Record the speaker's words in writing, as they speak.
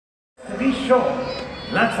be sure.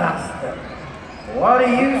 Let's ask them. What do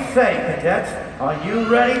you say, cadets? Are you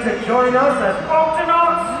ready to join us as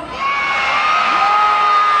Octonauts?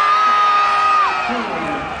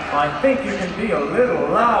 I think you can be a little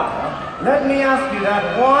louder. Let me ask you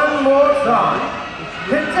that one more time.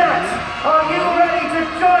 Cadets, are you ready to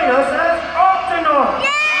join us as Octonauts?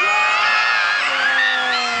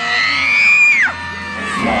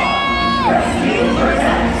 Rescue,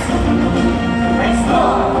 protect!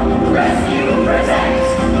 Explore, rescue, protect!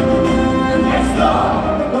 Explore,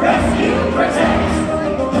 rescue, protect!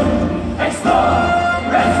 Explore,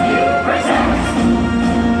 rescue, protect!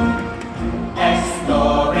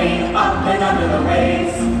 Exploring up and under the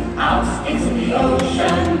waves, out into the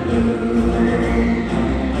ocean blue.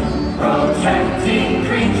 Protecting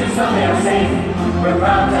creatures so they are safe, we're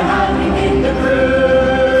proud to have you in the crew.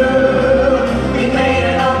 We made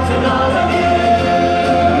an Octonaut of you.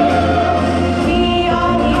 We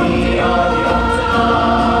are the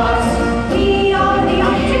Octonauts. We are the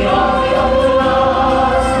Octonauts.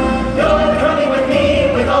 You're coming with me,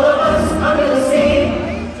 with all of us under the sea.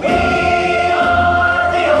 We are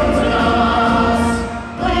the Octonauts.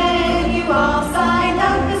 When you all signed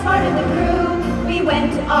up as part of the crew, we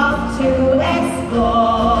went off to explore.